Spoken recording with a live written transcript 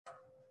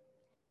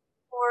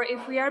For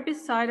if we are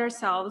beside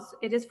ourselves,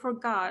 it is for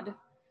God.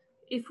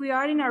 If we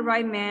are in our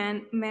right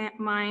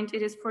mind,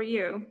 it is for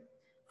you.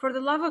 For the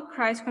love of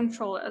Christ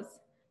controls us,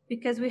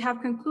 because we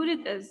have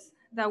concluded this,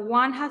 that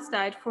one has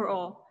died for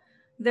all,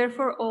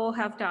 therefore all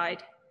have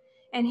died.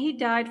 And he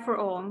died for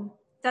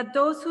all, that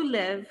those who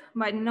live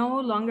might no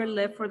longer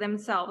live for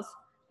themselves,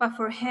 but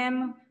for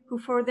him who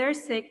for their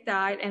sake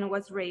died and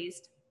was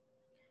raised.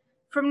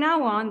 From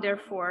now on,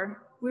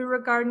 therefore, we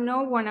regard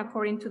no one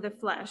according to the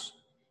flesh.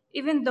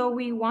 Even though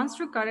we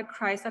once regarded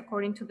Christ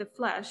according to the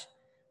flesh,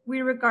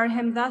 we regard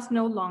him thus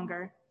no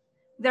longer.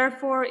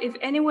 Therefore, if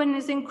anyone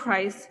is in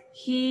Christ,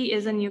 he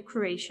is a new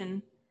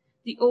creation.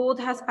 The old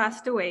has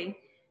passed away.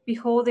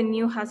 Behold, the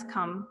new has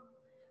come.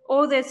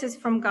 All this is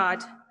from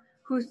God,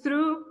 who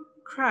through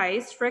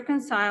Christ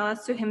reconciled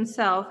us to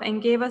himself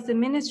and gave us the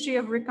ministry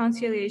of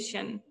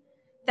reconciliation.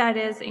 That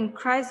is, in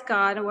Christ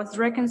God was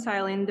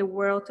reconciling the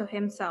world to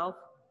himself,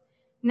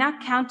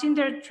 not counting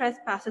their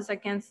trespasses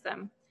against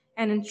them,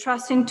 and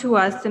entrusting to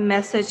us the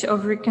message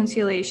of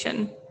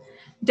reconciliation.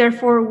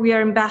 Therefore, we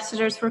are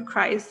ambassadors for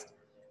Christ,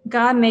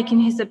 God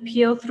making his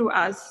appeal through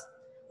us.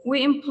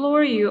 We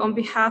implore you on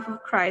behalf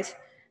of Christ,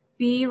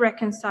 be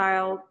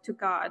reconciled to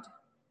God.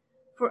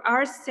 For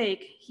our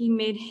sake, he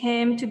made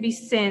him to be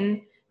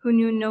sin who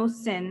knew no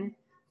sin,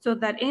 so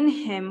that in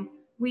him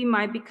we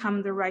might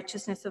become the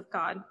righteousness of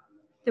God.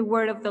 The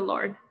word of the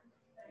Lord.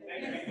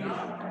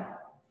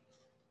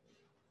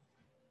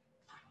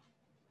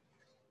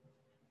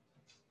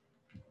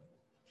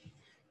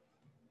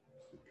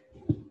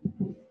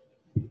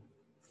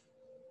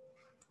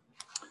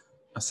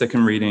 Our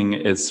second reading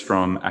is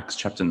from Acts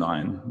chapter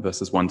 9,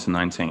 verses 1 to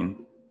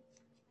 19.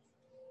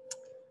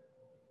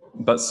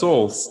 But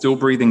Saul, still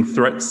breathing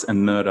threats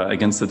and murder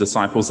against the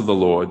disciples of the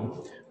Lord,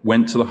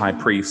 went to the high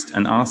priest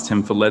and asked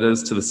him for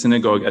letters to the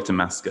synagogue at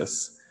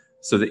Damascus,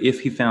 so that if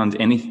he found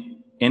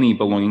any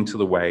belonging to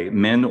the way,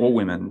 men or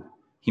women,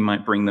 he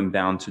might bring them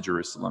bound to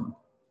Jerusalem.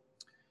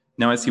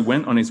 Now as he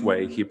went on his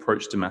way, he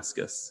approached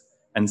Damascus,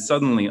 and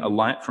suddenly a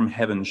light from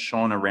heaven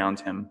shone around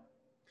him.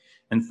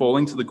 And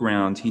falling to the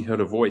ground, he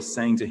heard a voice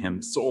saying to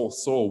him, Saul,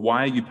 Saul,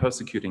 why are you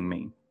persecuting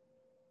me?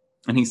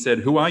 And he said,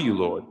 Who are you,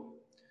 Lord?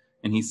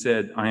 And he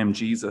said, I am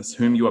Jesus,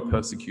 whom you are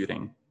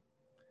persecuting.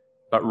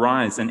 But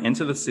rise and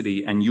enter the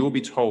city, and you will be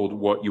told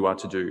what you are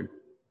to do.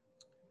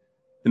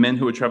 The men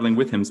who were traveling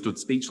with him stood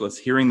speechless,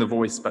 hearing the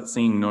voice, but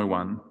seeing no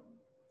one.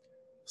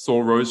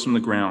 Saul rose from the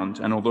ground,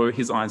 and although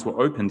his eyes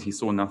were opened, he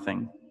saw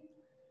nothing.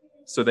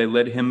 So they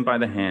led him by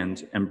the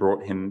hand and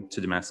brought him to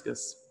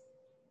Damascus.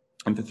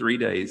 And for 3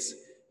 days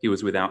he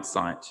was without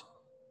sight,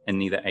 and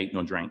neither ate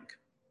nor drank.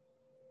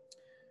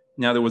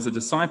 Now there was a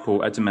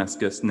disciple at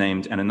Damascus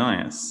named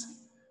Ananias.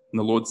 And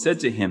the Lord said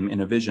to him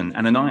in a vision,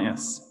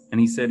 Ananias. And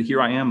he said,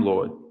 Here I am,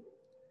 Lord.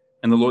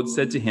 And the Lord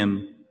said to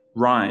him,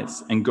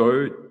 Rise and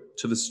go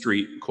to the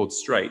street called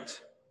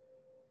Straight,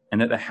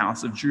 and at the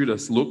house of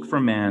Judas look for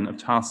a man of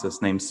Tarsus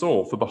named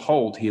Saul, for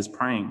behold, he is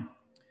praying.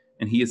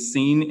 And he has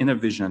seen in a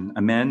vision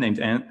a man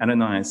named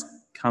Ananias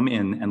come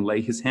in and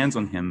lay his hands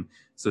on him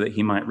so that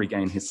he might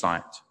regain his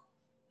sight.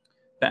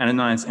 But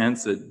Ananias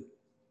answered,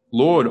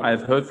 Lord, I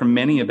have heard from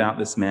many about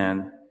this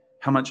man,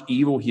 how much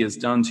evil he has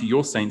done to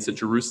your saints at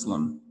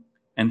Jerusalem.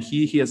 And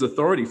here he has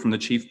authority from the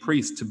chief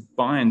priest to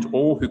bind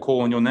all who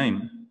call on your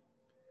name.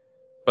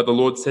 But the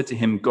Lord said to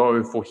him,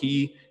 Go, for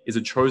he is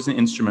a chosen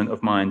instrument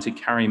of mine to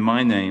carry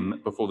my name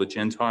before the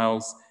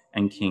Gentiles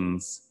and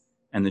kings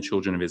and the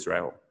children of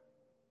Israel.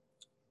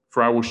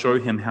 For I will show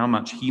him how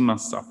much he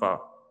must suffer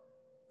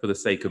for the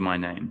sake of my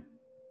name.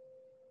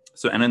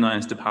 So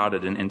Ananias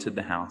departed and entered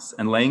the house,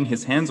 and laying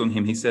his hands on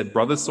him, he said,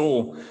 Brother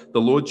Saul, the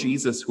Lord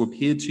Jesus, who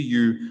appeared to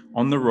you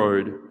on the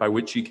road by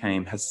which you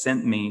came, has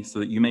sent me so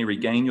that you may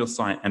regain your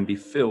sight and be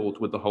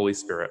filled with the Holy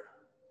Spirit.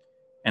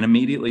 And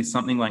immediately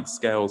something like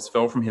scales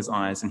fell from his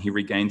eyes, and he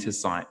regained his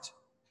sight.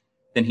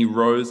 Then he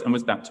rose and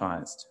was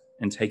baptized,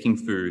 and taking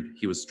food,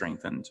 he was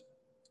strengthened.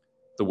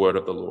 The word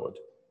of the Lord.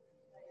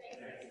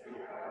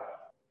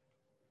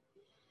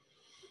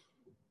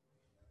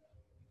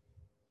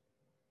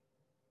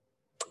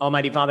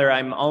 Almighty Father,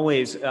 I'm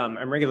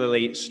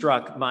regularly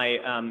struck by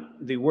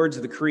the words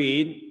of the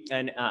Creed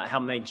and how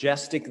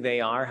majestic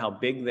they are, how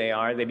big they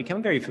are. They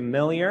become very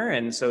familiar,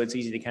 and so it's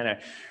easy to kind of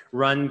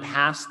run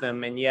past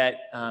them. And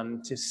yet,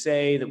 to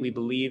say that we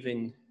believe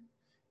in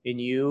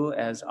you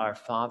as our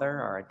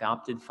Father, our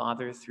adopted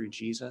Father through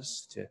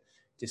Jesus,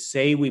 to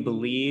say we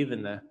believe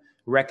in the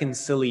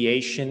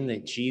reconciliation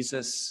that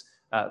Jesus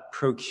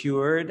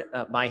procured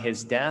by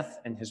his death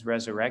and his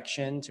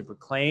resurrection, to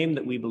proclaim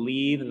that we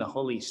believe in the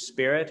Holy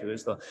Spirit, who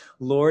is the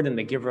Lord and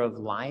the giver of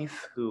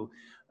life, who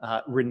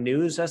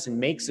renews us and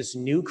makes us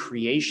new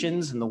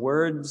creations in the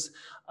words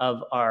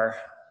of our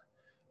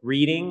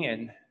reading.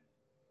 And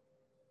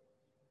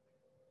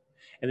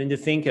then to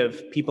think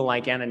of people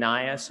like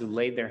Ananias, who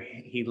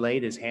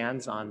laid his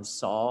hands on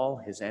Saul,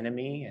 his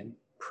enemy, and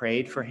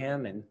prayed for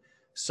him, and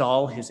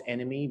Saul, his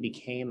enemy,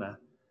 became a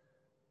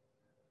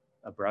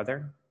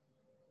brother.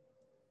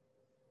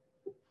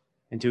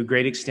 And to a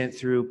great extent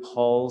through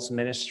Paul's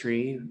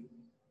ministry,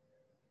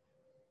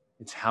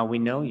 It's how we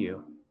know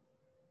you.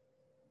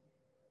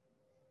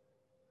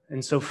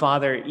 And so,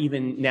 Father,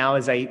 even now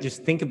as I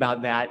just think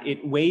about that,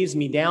 it weighs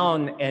me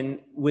down and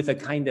with a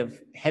kind of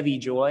heavy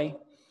joy.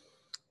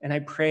 And I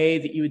pray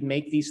that you would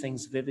make these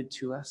things vivid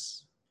to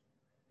us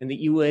and that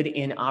you would,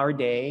 in our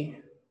day,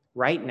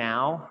 right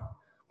now,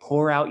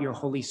 pour out your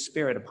Holy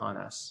Spirit upon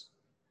us.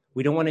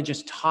 We don't want to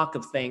just talk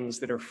of things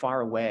that are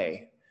far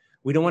away.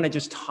 We don't want to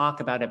just talk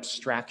about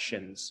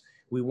abstractions.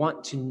 We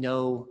want to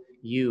know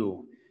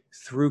you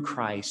through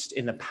Christ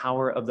in the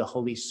power of the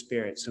Holy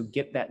Spirit. So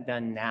get that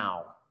done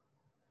now.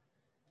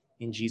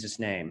 In Jesus'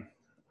 name,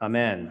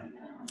 amen.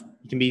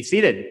 You can be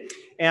seated.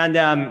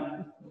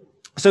 And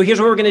so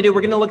here's what we're going to do.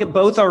 We're going to look at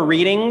both our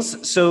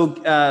readings. So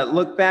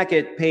look back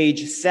at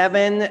page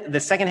 7. The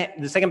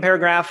second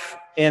paragraph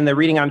in the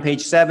reading on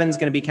page 7 is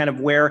going to be kind of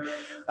where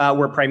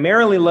we're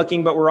primarily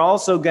looking, but we're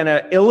also going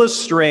to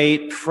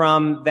illustrate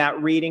from that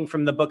reading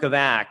from the book of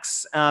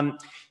Acts.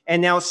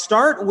 And now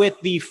start with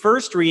the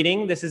first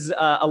reading. This is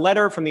a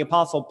letter from the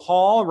Apostle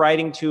Paul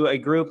writing to a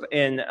group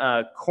in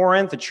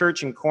Corinth, a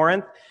church in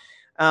Corinth.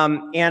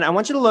 And I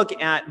want you to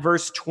look at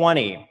verse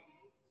 20.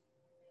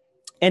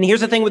 And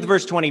here's the thing with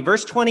verse 20.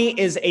 Verse 20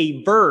 is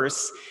a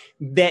verse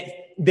that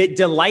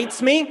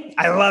delights me.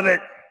 I love it.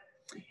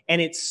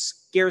 And it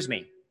scares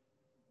me.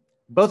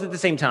 Both at the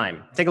same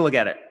time. Take a look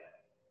at it.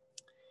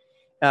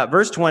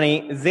 Verse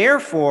 20,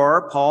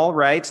 therefore, Paul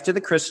writes to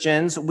the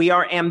Christians, we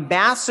are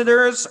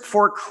ambassadors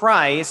for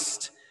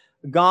Christ,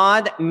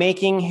 God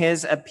making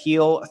his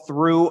appeal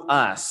through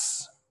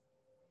us.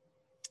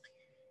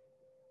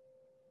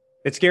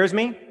 It scares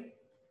me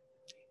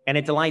and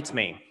it delights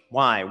me.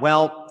 Why?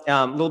 Well,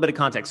 a little bit of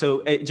context.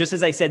 So just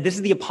as I said, this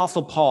is the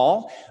Apostle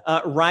Paul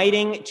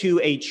writing to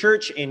a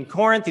church in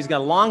Corinth. He's got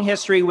a long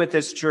history with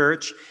this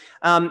church.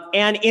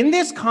 And in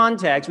this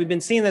context, we've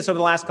been seeing this over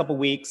the last couple of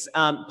weeks,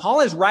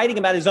 Paul is writing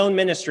about his own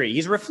ministry.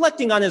 He's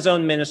reflecting on his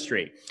own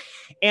ministry.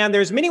 And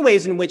there's many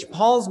ways in which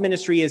Paul's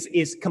ministry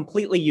is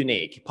completely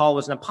unique. Paul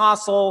was an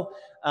apostle.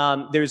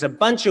 There's a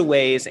bunch of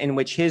ways in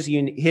which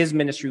his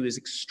ministry was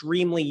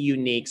extremely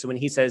unique. So when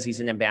he says he's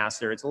an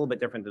ambassador, it's a little bit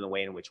different than the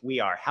way in which we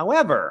are.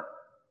 However,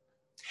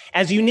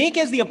 as unique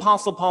as the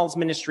Apostle Paul's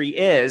ministry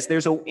is,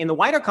 in the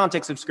wider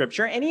context of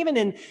Scripture, and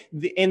even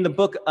in the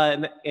book,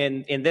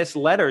 in this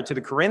letter to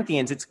the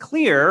Corinthians, it's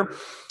clear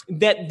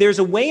that there's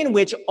a way in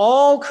which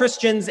all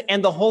Christians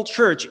and the whole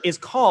church is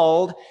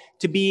called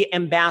to be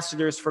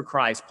ambassadors for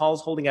Christ.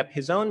 Paul's holding up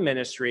his own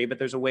ministry, but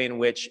there's a way in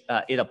which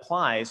it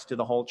applies to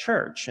the whole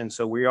church. And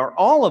so we are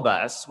all of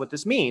us, what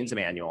this means,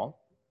 Emmanuel,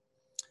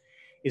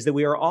 is that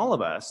we are all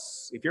of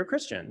us, if you're a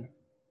Christian,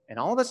 and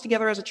all of us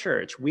together as a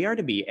church, we are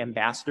to be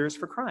ambassadors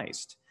for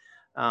Christ.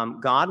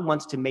 God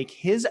wants to make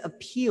his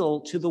appeal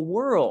to the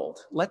world.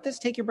 Let this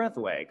take your breath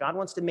away. God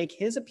wants to make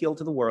his appeal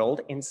to the world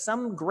in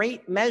some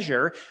great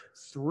measure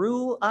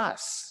through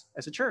us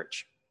as a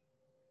church.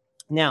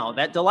 Now,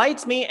 that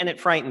delights me and it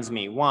frightens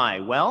me. Why?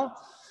 Well,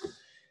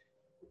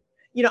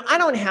 I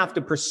don't have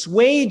to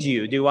persuade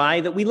you, do I,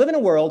 that we live in a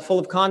world full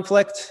of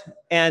conflict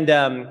and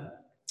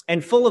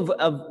full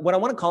of what I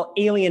want to call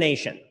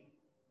alienation.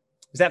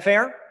 Is that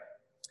fair?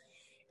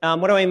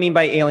 What do I mean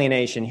by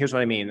alienation? Here's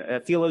what I mean.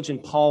 Theologian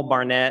Paul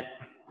Barnett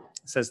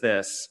says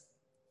this.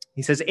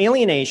 He says,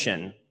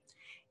 alienation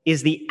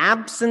is the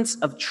absence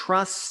of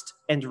trust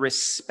and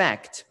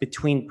respect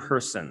between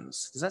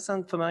persons. Does that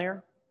sound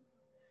familiar?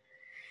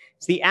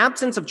 It's the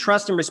absence of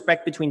trust and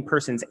respect between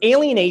persons.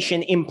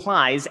 Alienation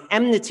implies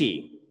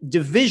enmity,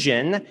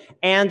 division,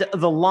 and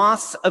the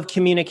loss of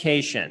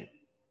communication.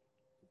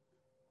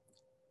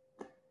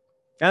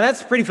 Now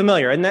that's pretty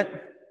familiar, isn't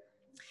it?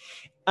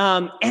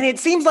 And it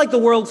seems like the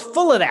world's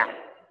full of that.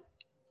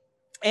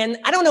 And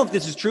I don't know if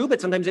this is true,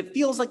 but sometimes it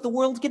feels like the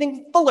world's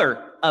getting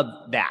fuller of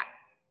that.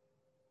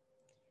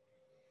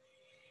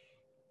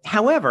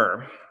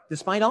 However,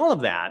 despite all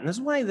of that, and this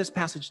is why this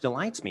passage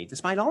delights me,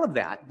 despite all of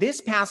that,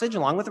 this passage,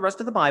 along with the rest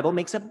of the Bible,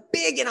 makes a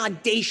big and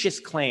audacious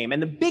claim.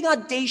 And the big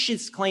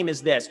audacious claim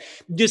is this: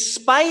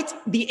 despite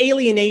the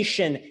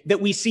alienation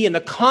that we see and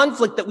the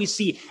conflict that we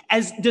see,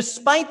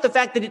 despite the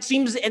fact that it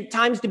seems at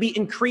times to be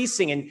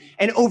increasing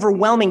and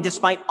overwhelming,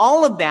 despite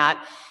all of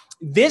that,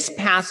 this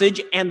passage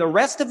and the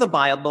rest of the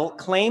Bible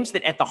claims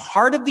that at the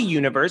heart of the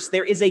universe,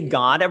 there is a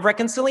God of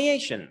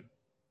reconciliation.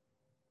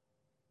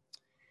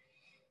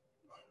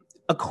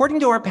 According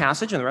to our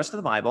passage and the rest of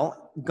the Bible,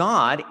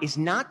 God is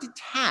not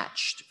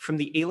detached from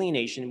the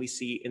alienation we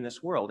see in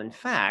this world. In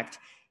fact,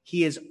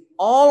 he is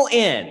all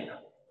in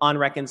on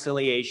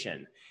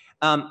reconciliation.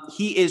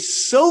 He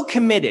is so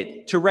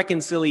committed to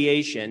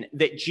reconciliation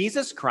that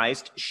Jesus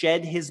Christ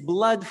shed his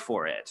blood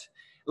for it.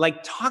 God's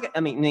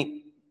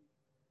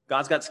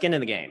got skin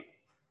in the game.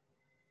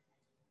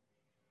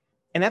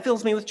 And that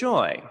fills me with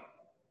joy.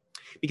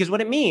 Because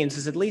what it means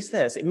is at least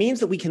this. It means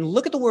that we can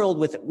look at the world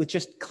with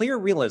just clear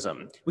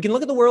realism. We can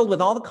look at the world with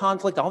all the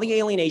conflict, all the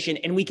alienation,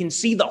 and we can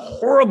see the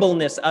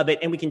horribleness of it,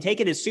 and we can take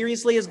it as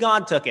seriously as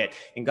God took it.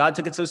 And God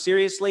took it so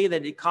seriously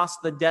that it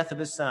cost the death of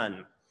his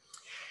son.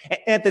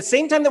 At the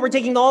same time that we're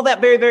taking all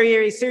that very, very,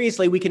 very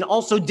seriously, we can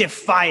also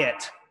defy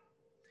it.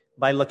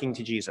 by looking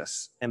to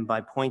Jesus and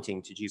by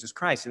pointing to Jesus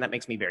Christ. And that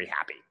makes me very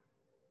happy.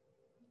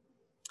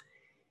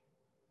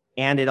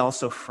 And it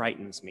also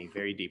frightens me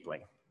very deeply.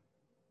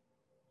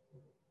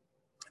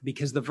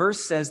 Because the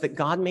verse says that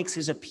God makes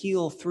his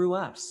appeal through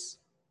us.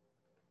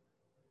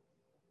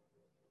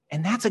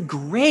 And that's a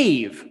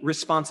grave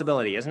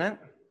responsibility, isn't it?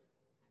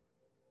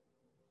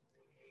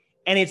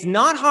 And it's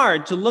not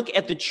hard to look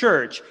at the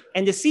church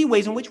and to see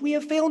ways in which we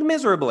have failed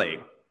miserably.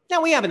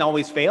 Now, we haven't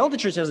always failed. The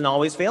church hasn't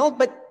always failed,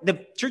 but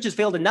the church has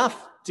failed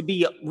enough to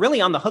be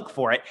really on the hook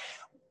for it.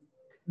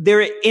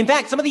 In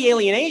fact, some of the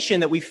alienation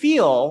that we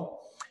feel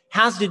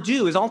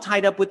is all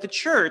tied up with the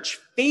church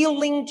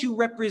failing to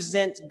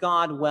represent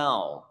God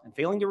well and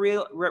failing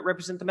to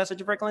represent the message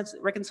of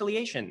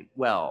reconciliation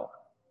well.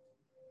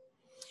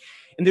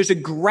 And there's a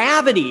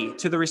gravity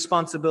to the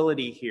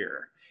responsibility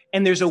here.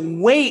 And there's a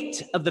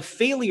weight of the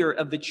failure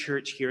of the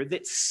church here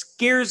that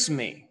scares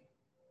me.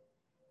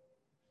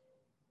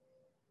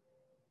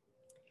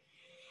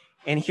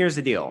 And here's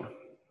the deal.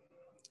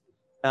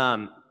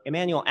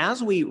 Emmanuel,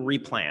 as we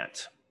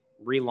replant,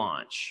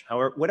 relaunch,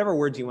 however, whatever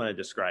words you want to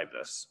describe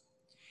this,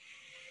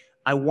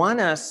 I want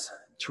us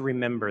to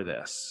remember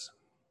this,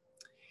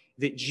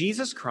 that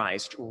Jesus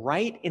Christ,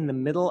 right in the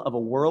middle of a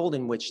world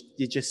in which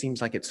it just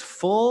seems like it's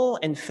full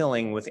and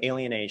filling with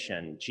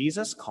alienation,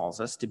 Jesus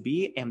calls us to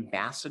be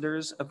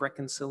ambassadors of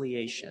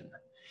reconciliation.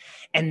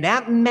 And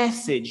that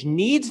message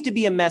needs to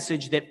be a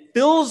message that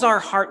fills our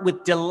heart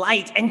with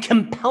delight and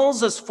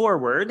compels us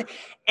forward.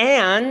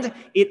 And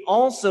it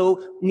also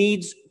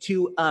needs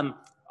to,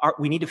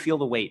 we need to feel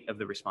the weight of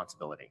the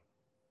responsibility.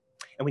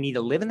 And we need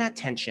to live in that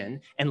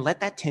tension and let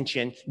that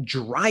tension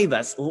drive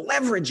us,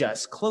 leverage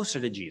us closer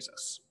to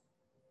Jesus.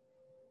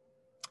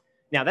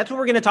 Now, that's what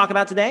we're going to talk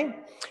about today.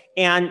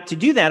 And to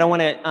do that, I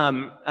want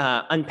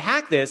to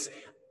unpack this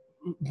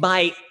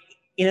by,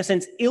 in a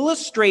sense,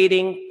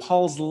 illustrating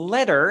Paul's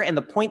letter and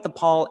the point that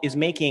Paul is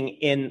making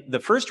in the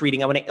first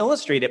reading. I want to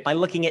illustrate it by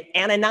looking at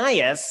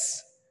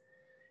Ananias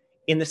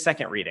in the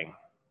second reading.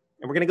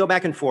 And we're going to go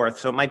back and forth,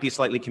 so it might be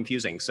slightly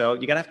confusing. So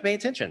you're going to have to pay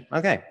attention.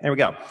 Okay, there we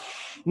go.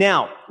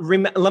 Now,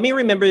 let me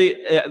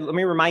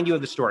remind you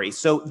of the story.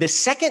 So the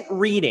second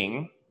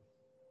reading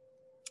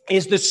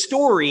is the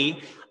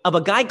story of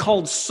a guy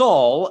called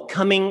Saul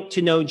coming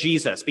to know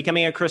Jesus,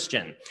 becoming a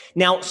Christian.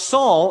 Now,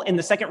 Saul, in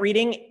the second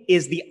reading,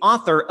 is the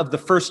author of the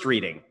first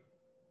reading,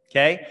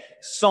 okay?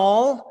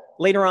 Saul,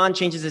 later on,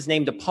 changes his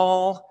name to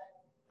Paul.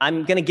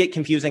 I'm going to get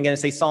confused. I'm going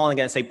to say Saul, and I'm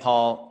going to say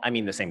Paul. I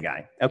mean the same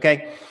guy,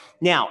 okay?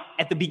 Now,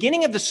 at the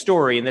beginning of the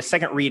story, in the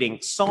second reading,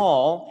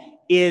 Saul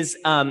is,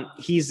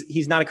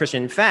 he's not a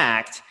Christian. In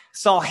fact,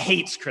 Saul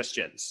hates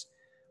Christians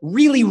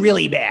really,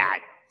 really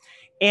bad.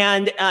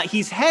 And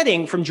he's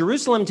heading from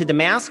Jerusalem to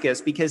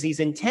Damascus because he's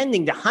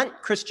intending to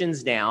hunt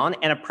Christians down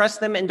and oppress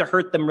them and to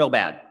hurt them real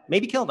bad,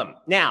 maybe kill them.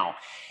 Now,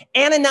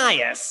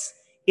 Ananias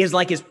is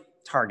like his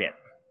target.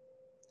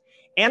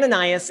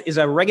 Ananias is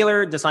a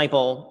regular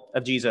disciple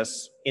of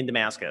Jesus in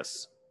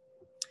Damascus.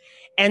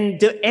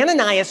 And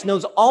Ananias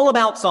knows all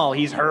about Saul.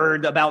 He's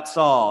heard about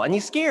Saul, and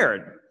he's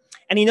scared.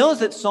 And he knows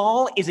that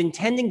Saul is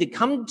intending to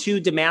come to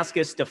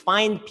Damascus to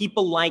find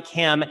people like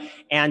him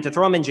and to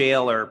throw him in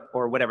jail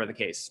or whatever the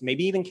case,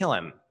 maybe even kill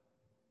him.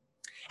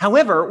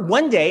 However,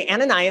 one day,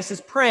 Ananias is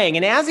praying,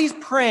 and as he's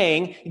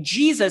praying,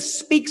 Jesus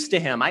speaks to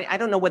him. I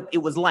don't know what it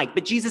was like,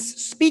 but Jesus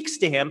speaks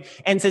to him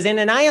and says,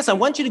 Ananias, I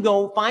want you to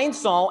go find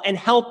Saul and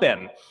help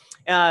him.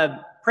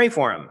 Pray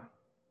for him.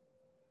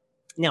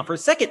 Now, for a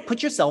second,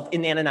 put yourself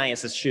in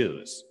Ananias'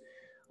 shoes.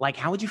 Like,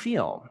 how would you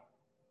feel?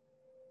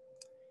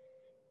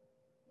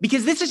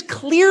 Because this is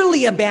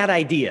clearly a bad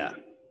idea,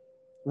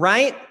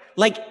 right?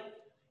 Like,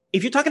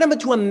 if you're talking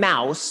about to a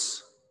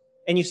mouse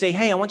and you say,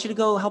 hey, I want you to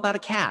go help out a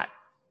cat.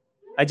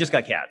 I just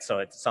got cat, so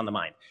it's on the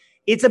mind.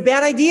 It's a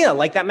bad idea.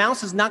 Like, that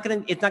mouse is not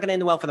going to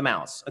end well for the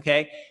mouse,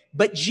 okay?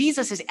 But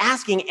Jesus is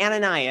asking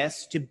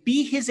Ananias to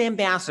be his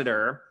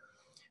ambassador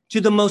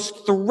to the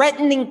most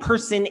threatening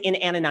person in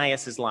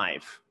Ananias'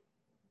 life.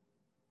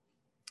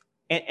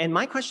 And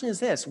my question is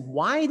this: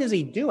 why does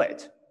he do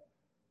it?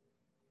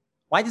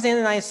 Why does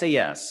Ananias say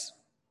yes?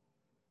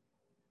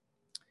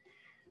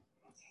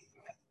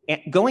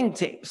 Going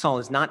to Saul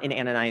is not in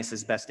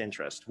Ananias' best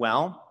interest.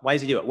 Well, why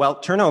does he do it? Well,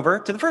 turn over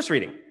to the first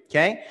reading,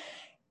 okay?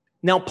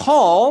 Now,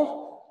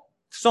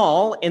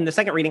 Saul, in the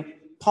second reading,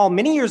 Paul,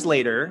 many years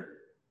later,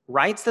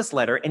 writes this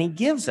letter, and he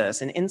gives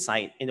us an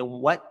insight into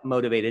what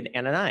motivated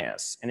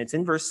Ananias. And it's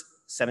in verse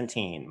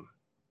 17.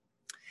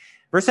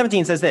 Verse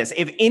 17 says this: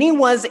 if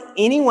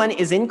anyone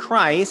is in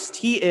Christ,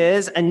 he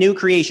is a new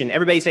creation.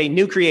 Everybody say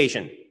new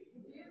creation.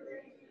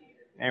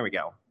 There we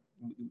go.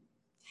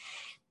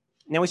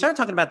 Now, we started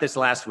talking about this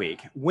last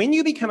week. When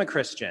you become a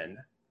Christian,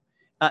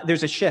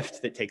 there's a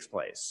shift that takes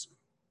place.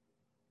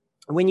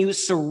 When you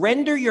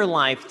surrender your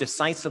life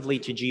decisively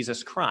to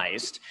Jesus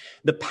Christ,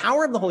 the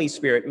power of the Holy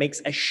Spirit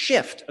makes a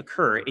shift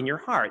occur in your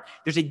heart.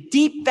 There's a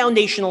deep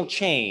foundational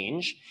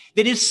change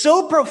that is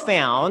so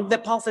profound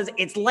that Paul says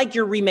it's like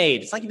you're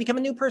remade. It's like you become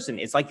a new person.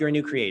 It's like you're a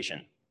new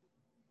creation.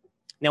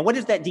 Now, what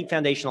is that deep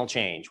foundational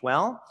change?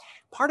 Well,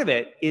 Part of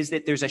it is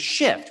that there's a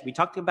shift. We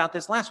talked about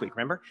this last week,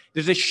 remember?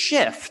 There's a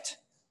shift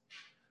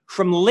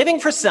from living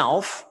for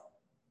self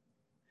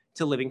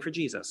to living for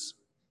Jesus.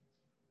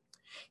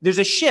 There's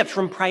a shift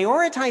from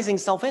prioritizing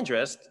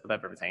self-interest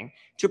above everything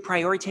to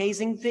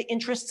prioritizing the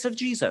interests of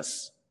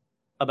Jesus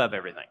above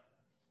everything.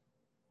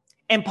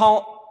 And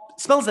Paul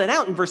spells that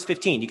out in verse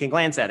 15. You can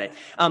glance at it.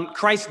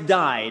 Christ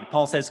died.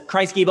 Paul says,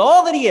 Christ gave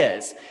all that he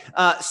is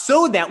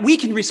so that we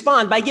can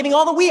respond by giving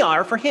all that we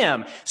are for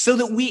him. So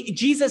that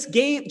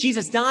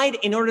Jesus died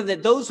in order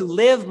that those who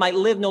live might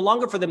live no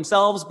longer for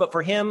themselves, but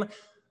for him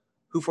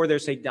who for their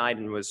sake died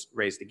and was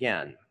raised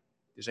again.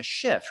 There's a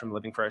shift from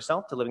living for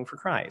ourselves to living for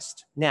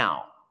Christ.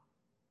 Now,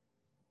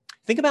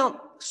 think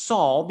about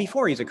Saul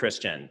before he's a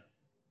Christian.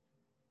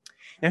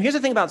 Now, here's the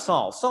thing about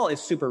Saul. Saul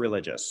is super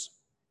religious.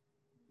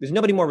 There's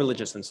nobody more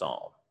religious than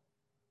Saul.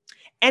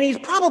 And he's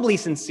probably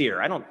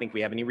sincere. I don't think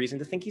we have any reason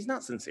to think he's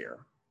not sincere.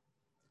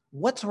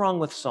 What's wrong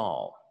with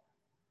Saul?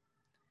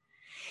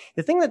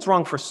 The thing that's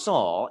wrong for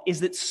Saul is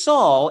that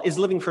Saul is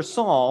living for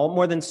Saul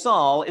more than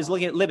Saul is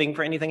living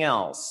for anything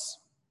else.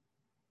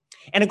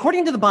 And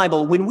according to the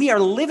Bible, when we are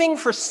living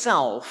for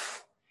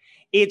self,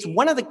 it's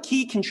one of the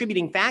key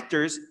contributing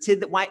factors to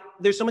why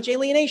there's so much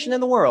alienation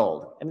in the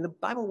world. I mean, the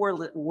Bible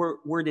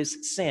word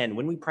is sin,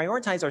 when we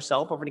prioritize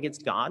ourselves over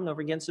against God and over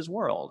against his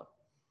world.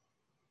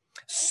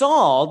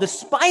 Saul,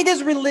 despite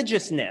his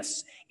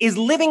religiousness, is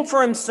living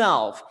for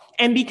himself.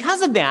 And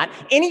because of that,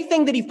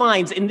 anything that he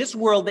finds in this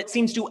world that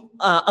seems to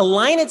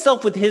align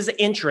itself with his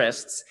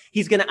interests,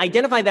 he's going to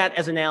identify that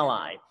as an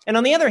ally. And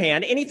on the other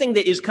hand, anything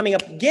that is coming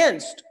up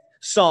against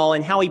Saul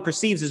and how he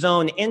perceives his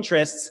own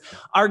interests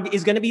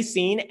is going to be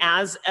seen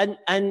as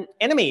an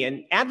enemy,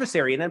 an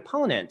adversary, an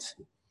opponent.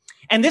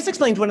 And this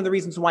explains one of the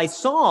reasons why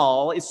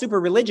Saul is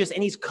super religious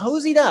and he's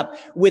cozied up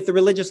with the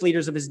religious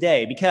leaders of his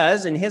day,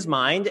 because in his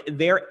mind,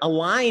 they're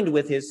aligned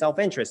with his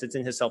self-interest. It's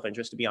in his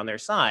self-interest to be on their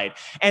side.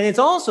 And it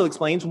also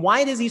explains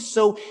why is he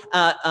so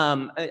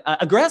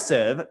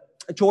aggressive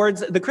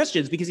towards the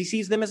Christians, because he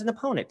sees them as an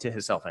opponent to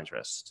his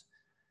self-interest.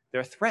 They're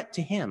a threat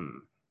to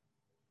him.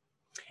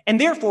 And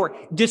therefore,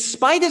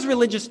 despite his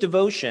religious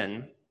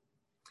devotion,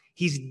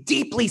 he's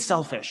deeply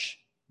selfish,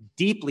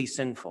 deeply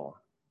sinful.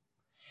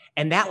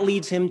 And that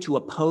leads him to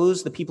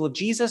oppose the people of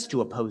Jesus,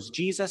 to oppose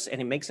Jesus,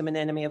 and it makes him an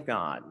enemy of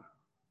God.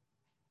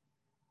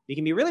 You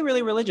can be really,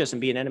 really religious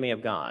and be an enemy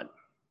of God.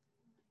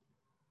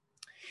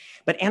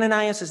 But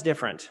Ananias is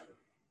different,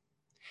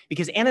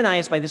 because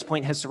Ananias, by this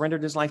point, has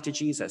surrendered his life to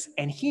Jesus.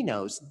 And he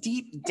knows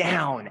deep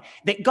down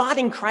that God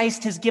in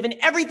Christ has given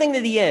everything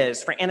that he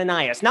is for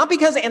Ananias. Not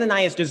because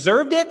Ananias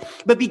deserved it,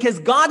 but because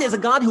God is a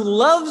God who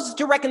loves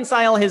to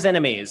reconcile his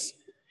enemies.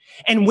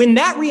 And when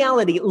that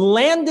reality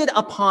landed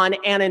upon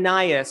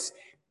Ananias,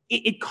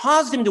 it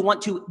caused him to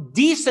want to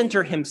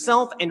decenter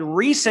himself and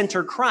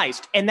recenter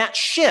Christ. And that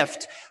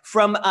shift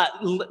from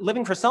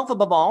living for self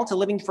above all to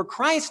living for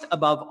Christ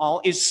above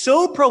all is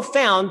so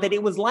profound that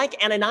it was like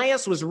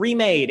Ananias was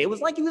remade. It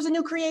was like he was a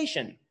new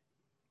creation.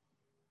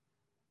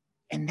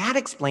 And that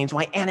explains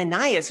why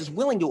Ananias is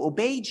willing to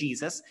obey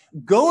Jesus,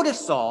 go to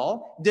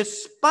Saul,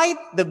 despite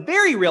the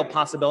very real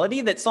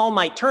possibility that Saul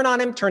might turn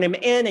on him, turn him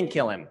in, and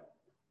kill him.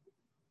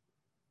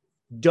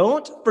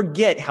 Don't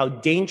forget how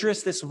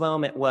dangerous this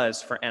moment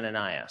was for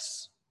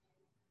Ananias.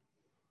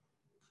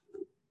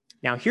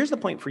 Now, here's the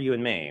point for you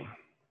and me.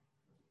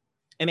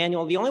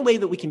 Emmanuel, the only way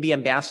that we can be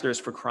ambassadors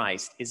for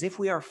Christ is if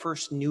we are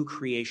first new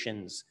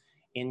creations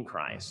in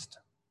Christ.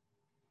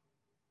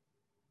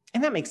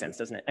 And that makes sense,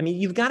 doesn't it? I mean,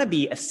 you've got to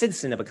be a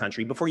citizen of a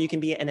country before you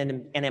can be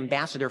an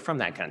ambassador from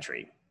that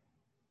country.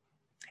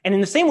 And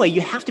in the same way,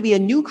 you have to be a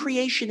new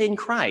creation in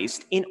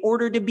Christ in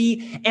order to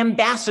be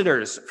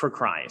ambassadors for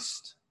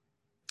Christ.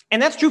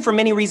 And that's true for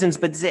many reasons,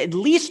 but it's at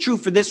least true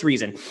for this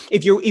reason.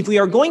 If we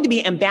are going to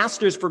be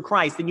ambassadors for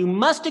Christ, then you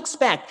must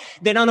expect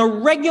that on a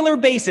regular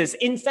basis,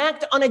 in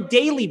fact, on a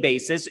daily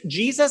basis,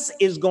 Jesus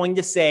is going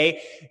to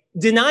say,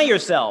 deny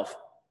yourself,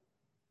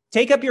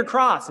 take up your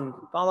cross and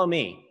follow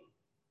me.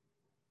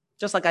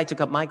 Just like I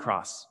took up my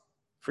cross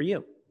for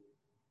you.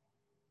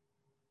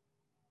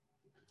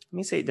 Let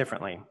me say it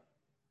differently.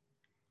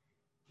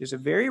 There's a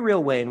very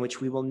real way in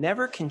which we will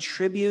never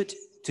contribute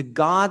to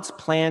God's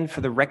plan for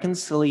the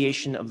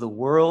reconciliation of the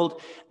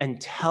world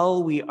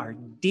until we are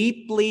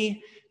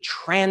deeply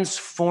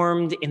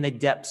transformed in the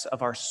depths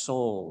of our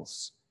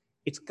souls.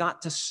 It's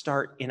got to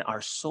start in our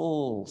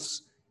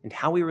souls and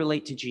how we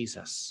relate to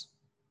Jesus.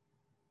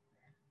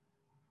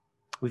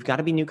 We've got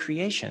to be new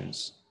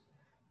creations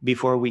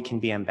before we can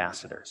be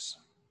ambassadors.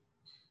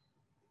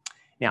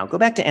 Now, go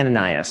back to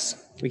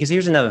Ananias, because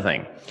here's another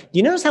thing. Do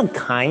you notice how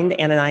kind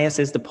Ananias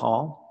is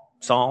to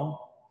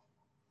Saul?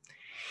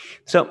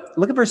 So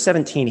look at verse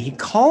 17. He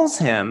calls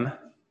him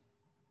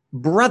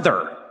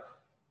brother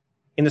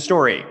in the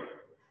story.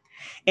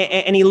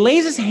 And he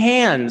lays his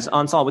hands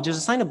on Saul, which is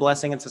a sign of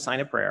blessing. It's a sign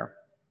of prayer.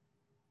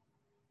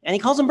 And he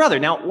calls him brother.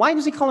 Now, why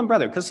does he call him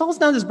brother? Because Saul's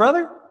not his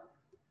brother.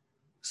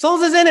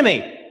 Saul's his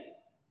enemy,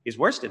 his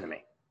worst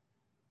enemy.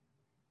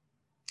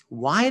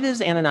 Why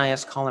does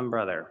Ananias call him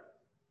brother?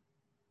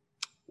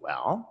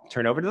 Well,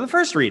 turn over to the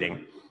first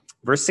reading.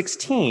 Verse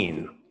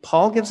 16,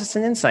 Paul gives us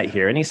an insight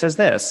here, and he says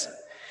this: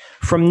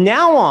 "From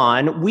now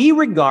on, we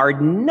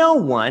regard no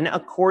one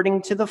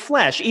according to the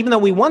flesh. Even though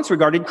we once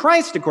regarded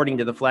Christ according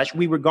to the flesh,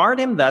 we regard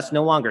him thus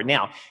no longer."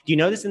 Now, do you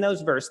notice in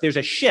those verses, there's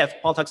a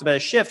shift? Paul talks about a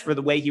shift for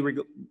the way he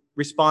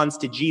responds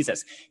to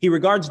Jesus. He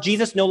regards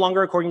Jesus no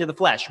longer according to the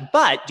flesh.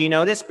 But do you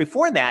notice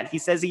before that, he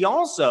says he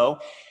also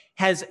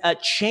has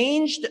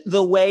changed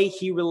the way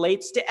he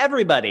relates to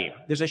everybody.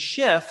 There's a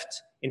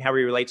shift in how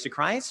he relates to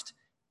Christ,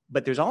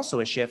 but there's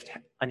also a shift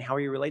on how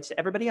he relates to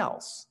everybody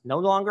else. No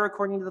longer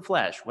according to the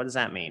flesh. What does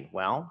that mean?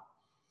 Well,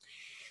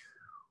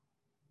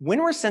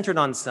 when we're centered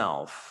on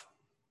self,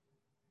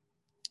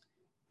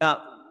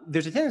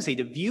 there's a tendency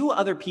to view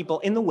other people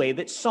in the way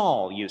that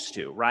Saul used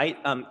to, right?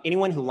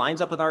 Anyone who lines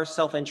up with our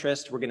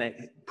self-interest, we're going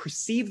to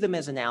perceive them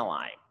as an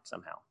ally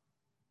somehow.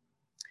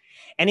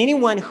 And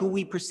anyone who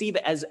we perceive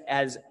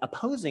as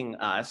opposing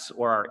us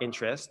or our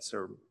interests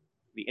or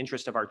the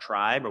interest of our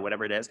tribe or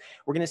whatever it is,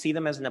 we're going to see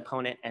them as an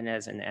opponent and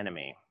as an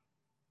enemy.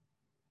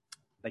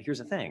 But here's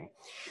the thing.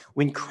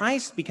 When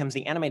Christ becomes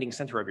the animating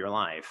center of your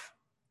life,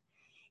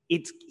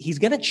 he's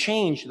going to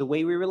change the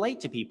way we relate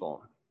to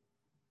people.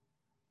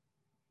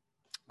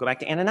 Go back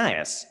to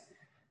Ananias.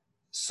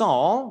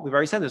 Saul, we've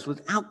already said this,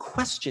 without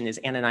question is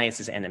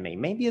Ananias' enemy,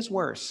 maybe his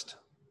worst.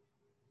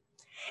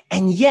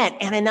 And yet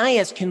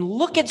Ananias can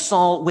look at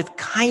Saul with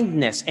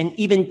kindness and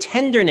even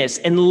tenderness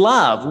and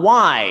love.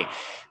 Why?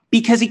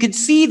 Because he could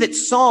see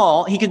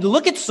that he could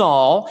look at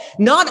Saul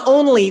not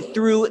only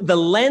through the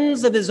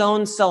lens of his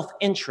own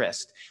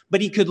self-interest,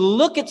 but he could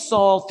look at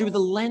Saul through the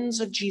lens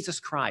of Jesus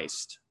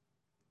Christ.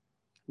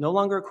 No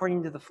longer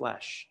according to the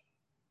flesh,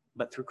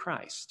 but through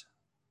Christ.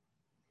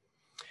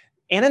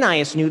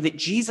 Ananias knew that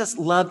Jesus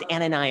loved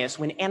Ananias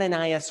when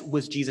Ananias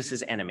was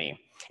Jesus' enemy.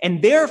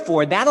 And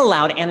therefore, that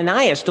allowed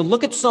Ananias to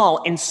look at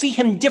Saul and see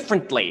him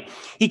differently.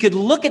 He could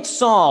look at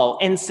Saul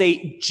and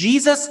say,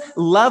 Jesus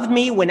loved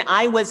me when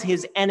I was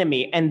his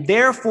enemy. And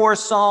therefore,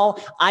 Saul,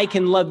 I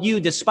can love you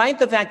despite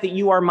the fact that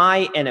you are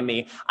my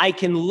enemy. I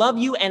can love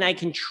you and I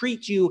can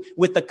treat you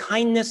with the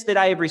kindness that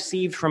I have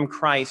received from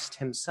Christ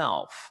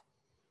himself.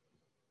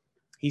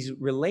 He's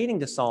relating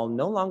to Saul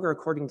no longer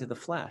according to the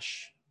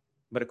flesh,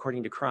 but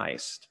according to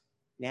Christ.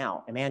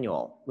 Now,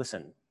 Emmanuel,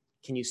 listen,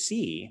 can you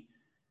see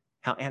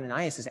how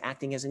Ananias is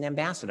acting as an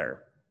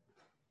ambassador?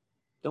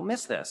 Don't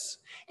miss this.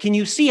 Can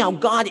you see how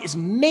God is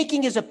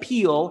making his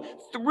appeal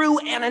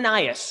through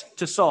Ananias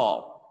to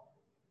Saul?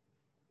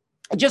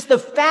 Just the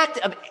fact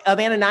of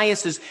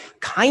Ananias'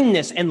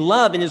 kindness and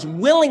love and his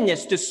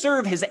willingness to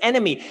serve his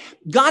enemy,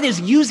 God is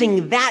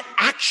using that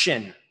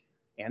action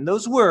and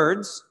those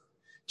words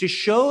to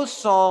show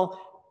Saul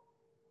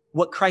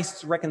what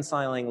Christ's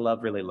reconciling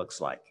love really looks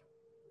like.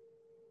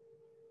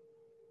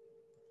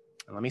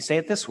 And let me say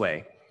it this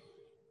way.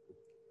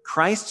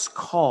 Christ's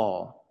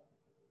call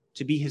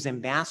to be his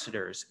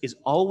ambassadors is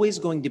always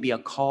going to be a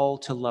call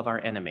to love our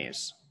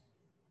enemies.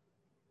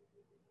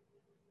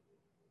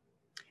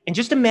 And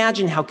just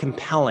imagine how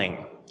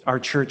compelling our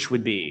church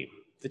would be,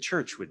 the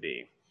church would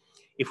be,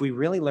 if we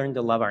really learned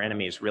to love our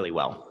enemies really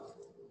well.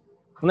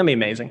 Wouldn't that be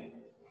amazing? Wouldn't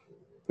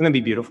that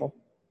be beautiful?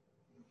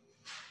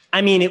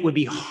 I mean, it would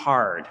be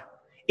hard.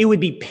 It would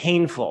be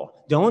painful.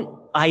 Don't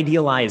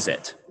idealize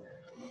it.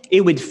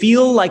 It would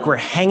feel like we're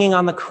hanging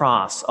on the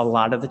cross a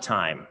lot of the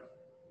time.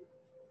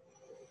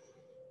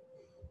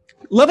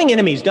 Loving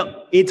enemies,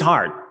 it's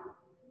hard.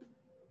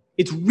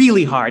 It's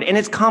really hard, and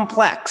it's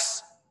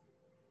complex.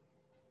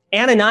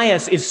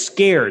 Ananias is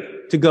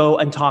scared to go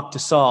and talk to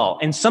Saul,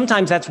 and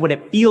sometimes that's what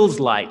it feels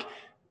like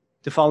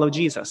to follow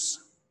Jesus.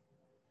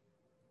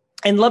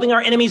 And loving our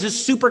enemies is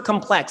super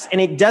complex,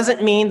 and it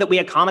doesn't mean that we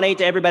accommodate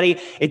to everybody.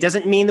 It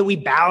doesn't mean that we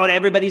bow to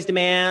everybody's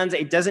demands.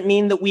 It doesn't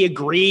mean that we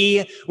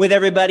agree with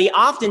everybody.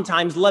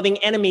 Oftentimes, loving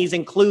enemies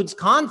includes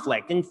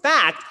conflict. In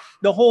fact,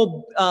 the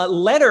whole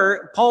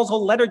Paul's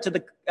whole letter to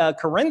the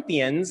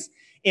Corinthians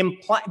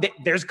imply that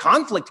there's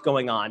conflict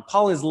going on.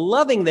 Paul is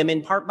loving them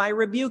in part by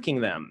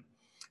rebuking them.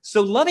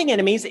 So loving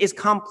enemies is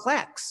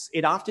complex.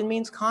 It often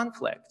means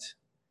conflict.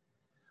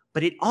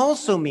 But it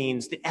also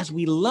means that as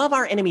we love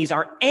our enemies,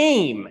 our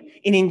aim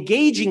in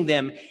engaging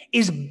them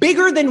is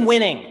bigger than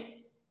winning.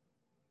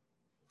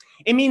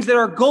 It means that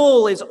our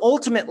goal is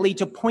ultimately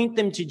to point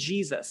them to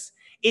Jesus.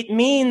 It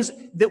means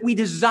that we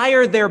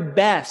desire their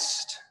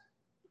best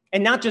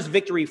and not just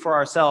victory for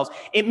ourselves.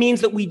 It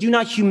means that we do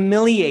not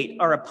humiliate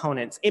our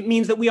opponents. It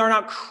means that we are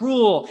not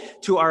cruel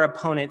to our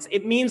opponents.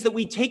 It means that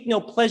we take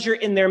no pleasure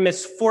in their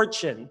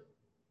misfortune.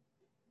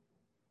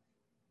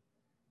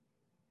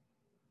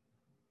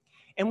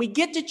 And we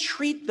get to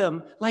treat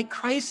them like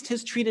Christ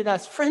has treated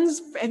us.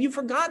 Friends, have you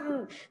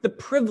forgotten the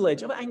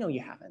privilege? I know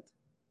you haven't.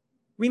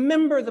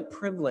 Remember the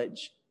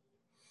privilege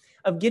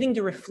of getting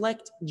to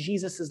reflect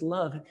Jesus'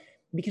 love.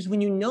 Because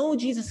when you know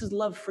Jesus'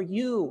 love for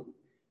you,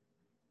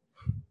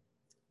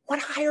 what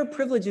higher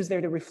privilege is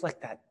there to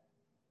reflect that?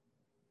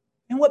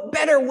 And what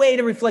better way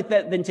to reflect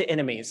that than to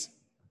enemies?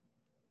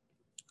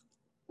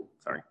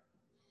 Sorry.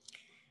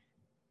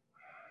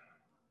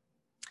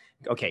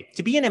 Okay,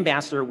 to be an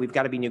ambassador, we've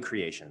got to be new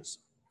creations.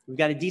 We've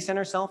got to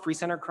decenter self,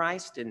 recenter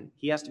Christ, and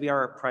he has to be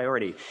our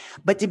priority.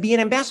 But to be an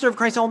ambassador of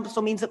Christ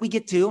also means that we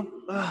get to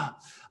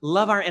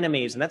love our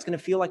enemies, and that's going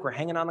to feel like we're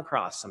hanging on the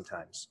cross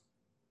sometimes.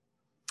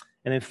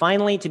 And then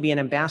finally, to be an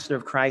ambassador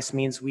of Christ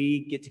means we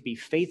get to be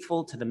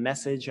faithful to the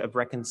message of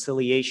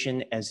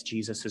reconciliation as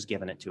Jesus has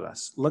given it to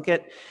us. Look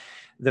at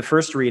the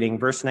first reading,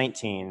 verse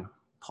 19.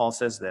 Paul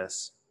says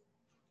this: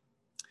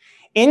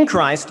 "In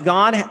Christ,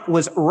 God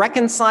was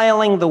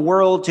reconciling the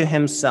world to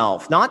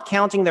himself, not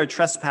counting their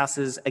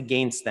trespasses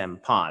against them."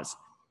 Pause.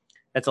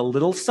 That's a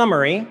little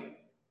summary,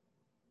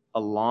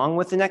 along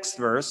with the next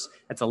verse.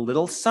 That's a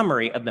little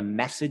summary of the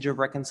message of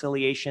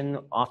reconciliation.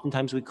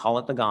 Oftentimes we call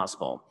it the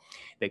gospel.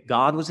 That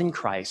God was in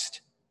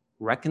Christ,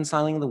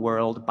 reconciling the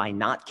world by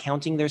not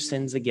counting their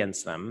sins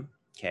against them.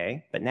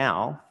 Okay, but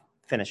now,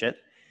 finish it.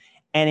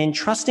 "And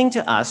entrusting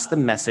to us the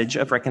message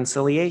of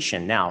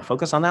reconciliation." Now,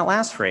 focus on that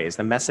last phrase,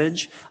 the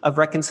message of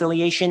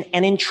reconciliation,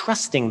 and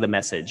entrusting the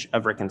message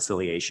of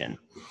reconciliation.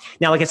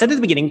 Now, like I said at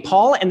the beginning,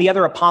 Paul and the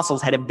other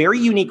apostles had a very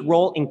unique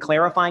role in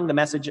clarifying the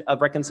message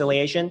of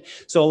reconciliation.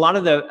 So a lot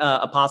of the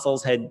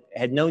apostles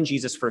had known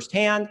Jesus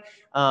firsthand,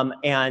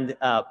 and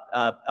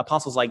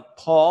apostles like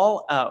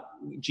Paul,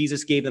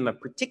 Jesus gave them a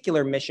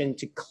particular mission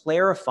to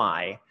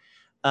clarify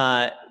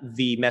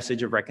the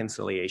message of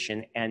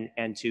reconciliation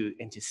and to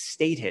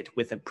state it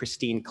with a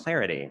pristine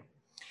clarity.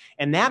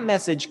 And that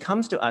message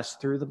comes to us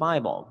through the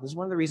Bible. This is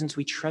one of the reasons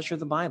we treasure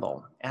the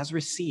Bible as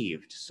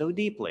received so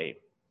deeply,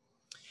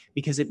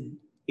 because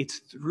it's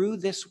through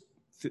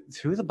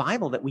the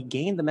Bible that we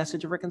gain the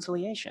message of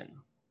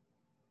reconciliation.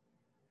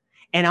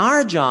 And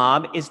our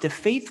job is to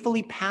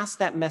faithfully pass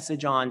that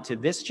message on to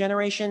this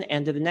generation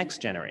and to the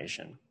next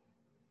generation.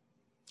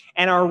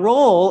 And our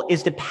role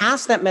is to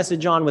pass that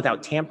message on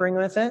without tampering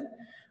with it,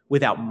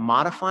 without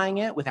modifying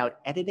it, without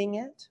editing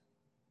it,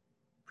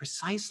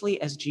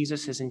 precisely as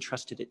Jesus has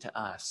entrusted it to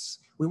us.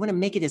 We want to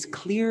make it as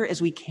clear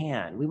as we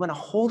can. We want to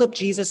hold up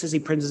Jesus as he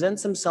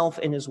presents himself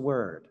in his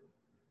word.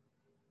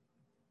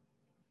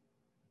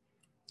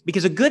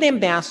 Because a good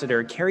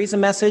ambassador carries a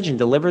message and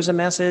delivers a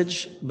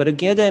message, but a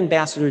good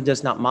ambassador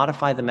does not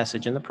modify the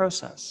message in the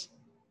process.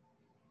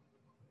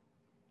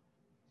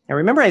 Now,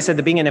 remember I said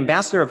that being an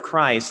ambassador of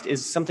Christ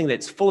is something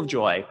that's full of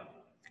joy,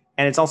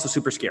 and it's also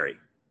super scary.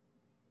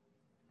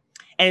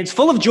 And it's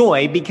full of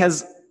joy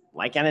because,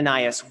 like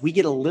Ananias, we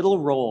get a little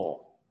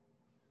role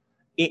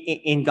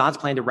in God's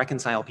plan to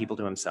reconcile people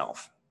to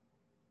himself.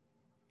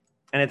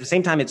 And at the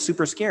same time, it's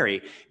super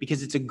scary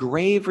because it's a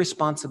grave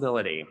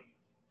responsibility.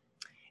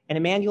 And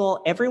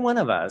Emmanuel, every one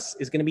of us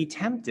is going to be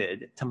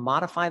tempted to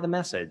modify the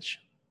message.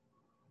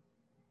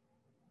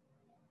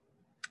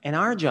 And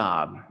our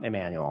job,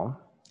 Emmanuel,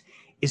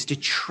 is to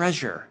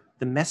treasure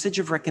the message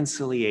of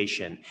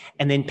reconciliation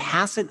and then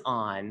pass it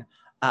on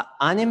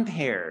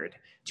unimpaired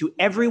to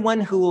everyone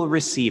who will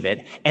receive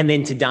it, and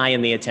then to die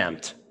in the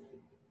attempt.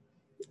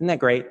 Isn't that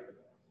great?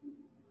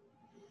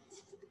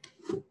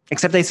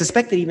 Except I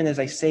suspect that even as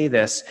I say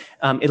this,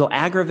 it'll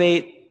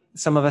aggravate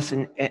some of us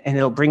and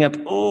it'll bring up, a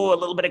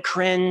little bit of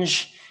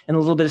cringe and a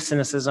little bit of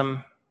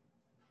cynicism.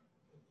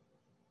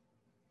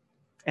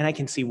 And I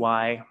can see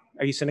why.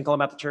 Are you cynical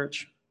about the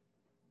church?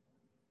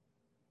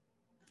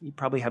 You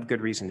probably have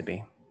good reason to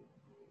be.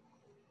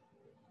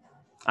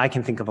 I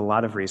can think of a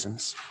lot of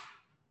reasons.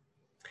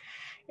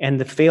 And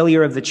the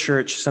failure of the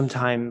church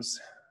sometimes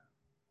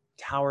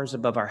towers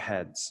above our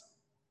heads.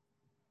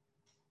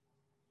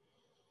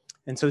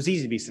 And so it's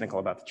easy to be cynical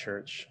about the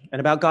church and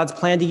about God's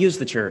plan to use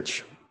the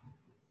church.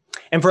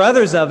 And for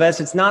others of us,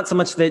 it's not so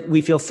much that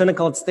we feel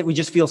cynical, it's that we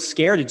just feel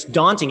scared. It's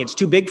daunting. It's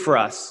too big for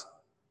us.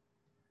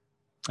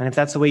 And if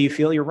that's the way you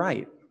feel, you're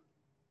right.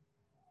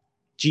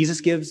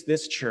 Jesus gives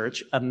this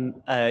church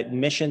a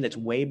mission that's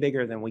way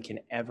bigger than we can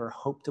ever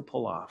hope to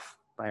pull off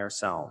by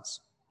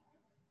ourselves.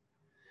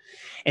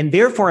 And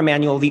therefore,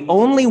 Emmanuel, the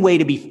only way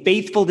to be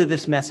faithful to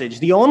this message,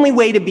 the only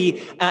way to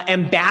be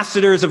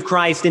ambassadors of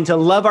Christ and to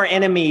love our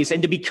enemies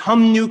and to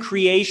become new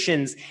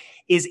creations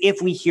is if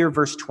we hear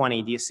verse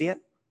 20. Do you see it?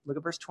 Look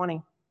at verse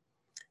 20.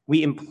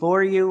 We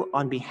implore you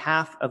on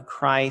behalf of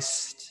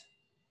Christ,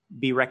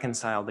 be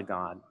reconciled to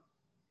God.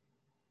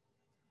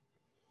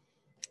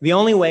 The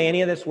only way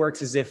any of this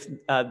works is if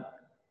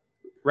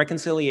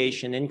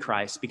reconciliation in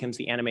Christ becomes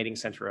the animating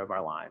center of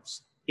our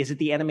lives. Is it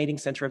the animating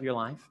center of your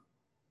life?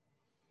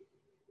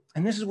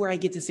 And this is where I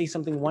get to say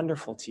something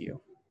wonderful to you.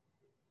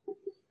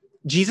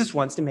 Jesus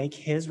wants to make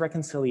his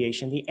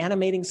reconciliation the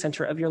animating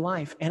center of your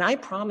life. And I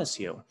promise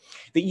you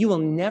that you will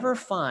never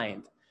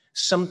find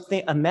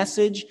a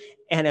message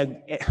and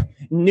a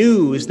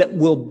news that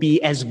will be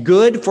as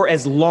good for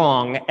as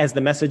long as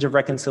the message of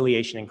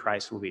reconciliation in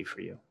Christ will be for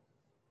you.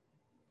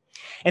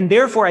 And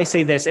therefore I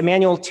say this,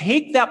 Emmanuel,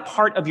 take that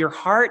part of your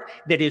heart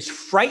that is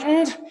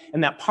frightened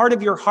and that part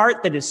of your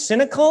heart that is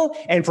cynical,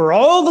 and for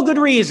all the good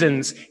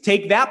reasons,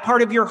 take that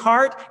part of your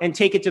heart and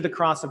take it to the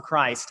cross of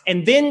Christ.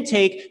 And then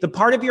take the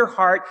part of your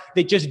heart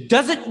that just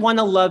doesn't want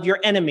to love your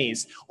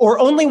enemies or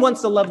only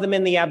wants to love them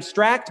in the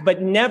abstract,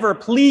 but never,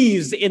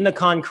 please, in the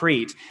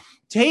concrete.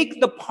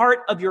 Take the part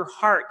of your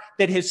heart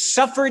that has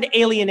suffered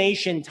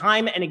alienation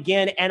time and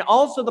again, and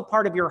also the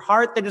part of your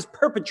heart that has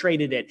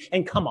perpetrated it.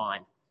 And come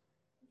on,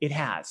 it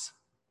has.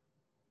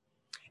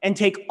 And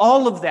take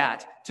all of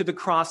that to the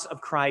cross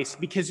of Christ.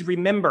 Because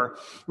remember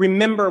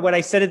what I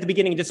said at the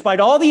beginning,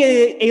 despite all the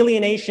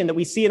alienation that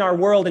we see in our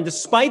world, and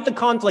despite the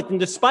conflict, and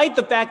despite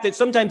the fact that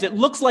sometimes it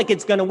looks like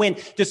it's going to win,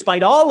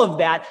 despite all of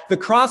that, the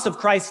cross of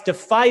Christ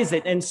defies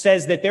it and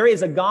says that there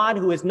is a God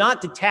who is not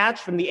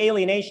detached from the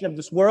alienation of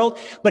this world,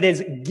 but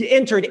has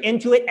entered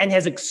into it and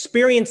has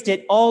experienced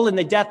it all in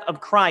the death of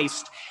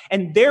Christ.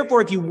 And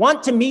therefore, if you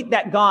want to meet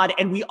that God,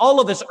 and we all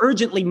of us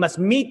urgently must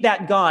meet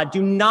that God,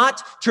 do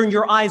not turn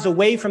your eyes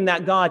away from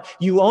that God.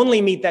 You only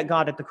meet that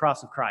God at the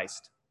cross of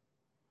Christ.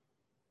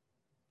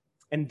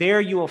 And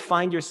there you will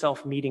find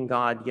yourself meeting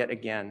God yet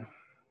again.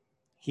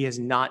 He has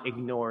not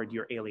ignored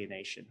your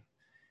alienation,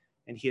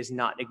 and he has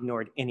not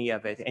ignored any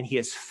of it, and he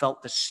has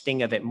felt the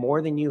sting of it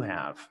more than you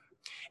have,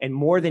 and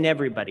more than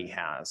everybody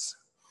has.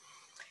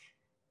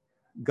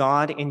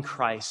 God in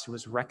Christ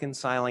was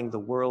reconciling the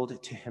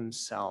world to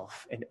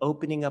himself and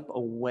opening up a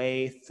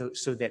way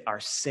so that our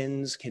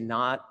sins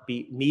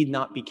need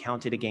not be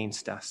counted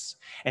against us.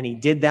 And he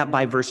did that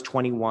by verse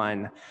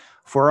 21.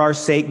 For our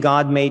sake,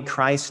 God made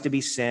Christ to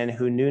be sin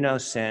who knew no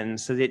sin,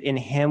 so that in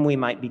him we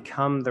might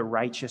become the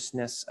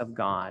righteousness of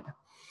God.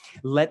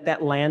 Let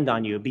that land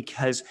on you,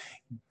 because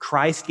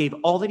Christ gave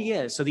all that he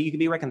is so that you can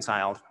be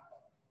reconciled.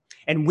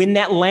 And when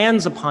that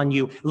lands upon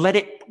you, let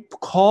it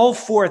call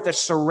forth a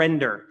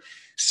surrender.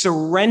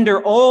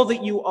 Surrender all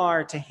that you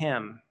are to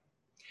him.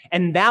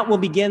 And that will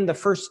begin the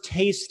first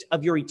taste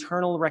of your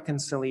eternal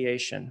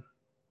reconciliation.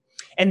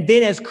 And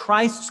then as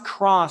Christ's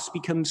cross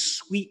becomes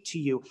sweet to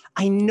you,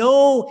 I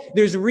know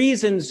there's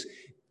reasons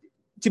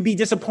to be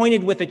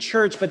disappointed with the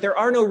church, but there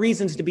are no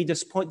reasons to be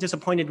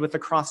disappointed with the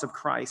cross of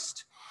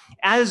Christ.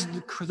 As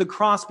the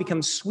cross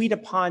becomes sweet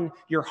upon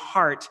your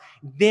heart,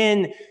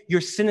 then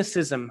your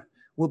cynicism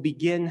will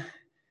begin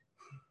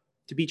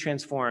to be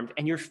transformed,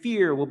 and your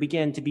fear will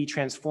begin to be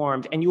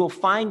transformed, and you will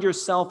find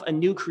yourself a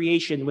new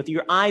creation with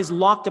your eyes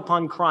locked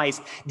upon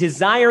Christ,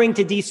 desiring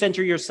to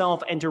decenter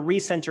yourself and to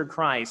recenter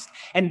Christ.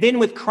 And then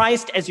with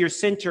Christ as your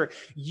center,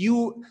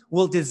 you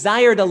will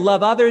desire to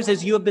love others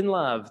as you have been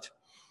loved.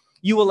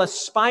 You will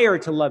aspire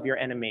to love your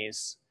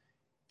enemies.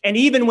 And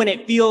even when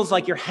it feels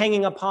like you're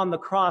hanging upon the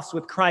cross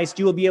with Christ,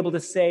 you will be able to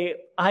say,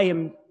 I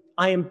am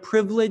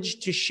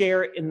privileged to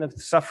share in the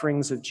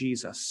sufferings of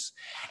Jesus.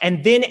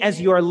 And then as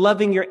you are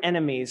loving your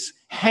enemies,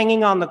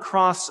 hanging on the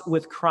cross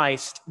with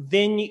Christ,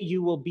 then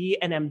you will be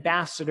an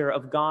ambassador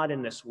of God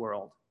in this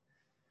world.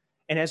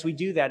 And as we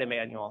do that,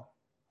 Emmanuel,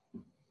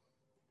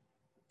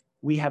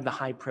 we have the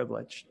high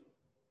privilege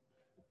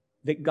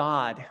that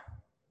God,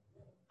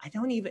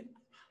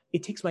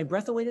 it takes my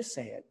breath away to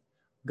say it,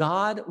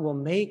 God will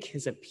make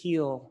his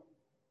appeal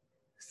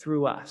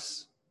through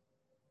us.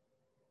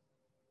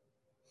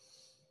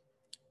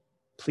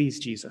 Please,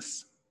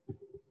 Jesus.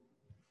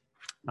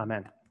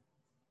 Amen.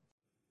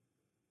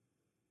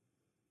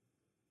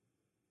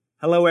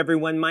 Hello,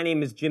 everyone. My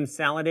name is Jim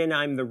Saladin.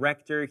 I'm the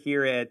rector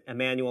here at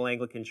Emmanuel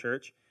Anglican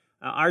Church.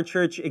 Our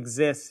church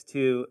exists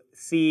to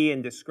see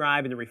and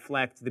describe and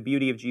reflect the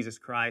beauty of Jesus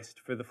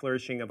Christ for the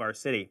flourishing of our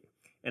city.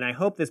 And I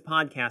hope this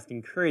podcast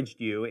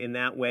encouraged you in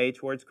that way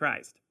towards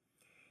Christ.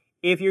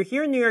 If you're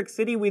here in New York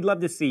City, we'd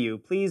love to see you.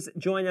 Please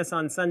join us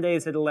on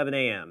Sundays at 11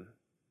 a.m.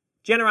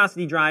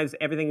 Generosity drives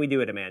everything we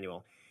do at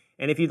Emmanuel.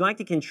 And if you'd like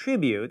to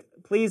contribute,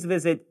 please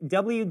visit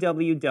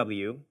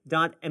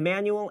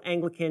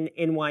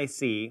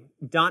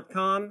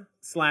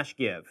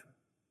www.emmanuelanglicannyc.com/give.